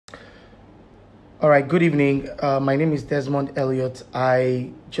All right, good evening. My name is Desmond Elliot. I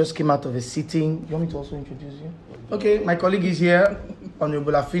just came out of a sitting. You want me to also introduce you? Okay, my colleague is here,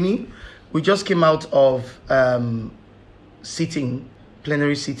 Honorable Afini. We just came out of plenary sitting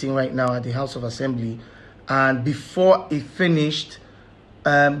right now at the House of Assembly. And before it finished,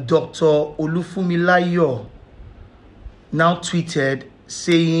 Dr. Olufumilayo now tweeted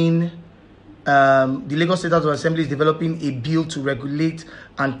saying the Lagos State House of Assembly is developing a bill to regulate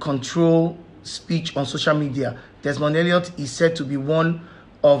and control speech on social media. Desmond Elliot is said to be one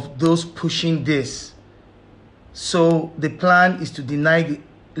of those pushing this. So the plan is to deny the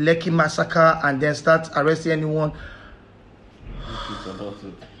Lekki massacre and then start arresting anyone.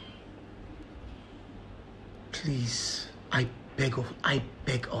 Please, I beg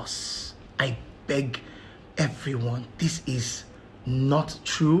us, I beg everyone. This is not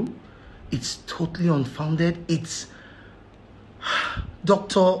true. It's totally unfounded. It's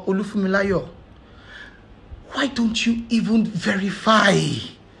Dr. Olufumilayo. Why don't you even verify?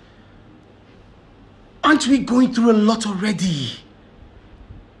 Aren't we going through a lot already?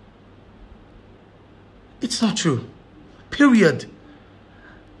 It's not true. Period.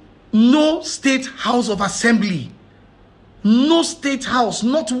 No state house of assembly, no state house,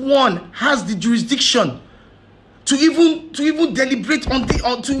 not one, has the jurisdiction to even deliberate on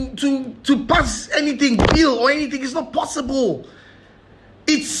to pass anything, bill or anything. It's not possible.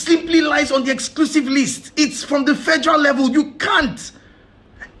 It simply lies on the exclusive list. It's from the federal level. You can't.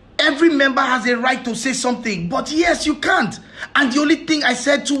 Every member has a right to say something, but yes, you can't. And the only thing I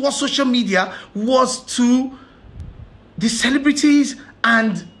said towards social media was to the celebrities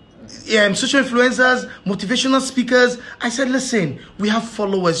and social influencers, motivational speakers. I said, listen, we have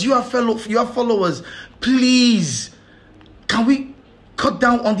followers. You have followers. Please, can we cut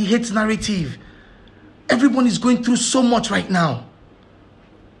down on the hate narrative? Everyone is going through so much right now.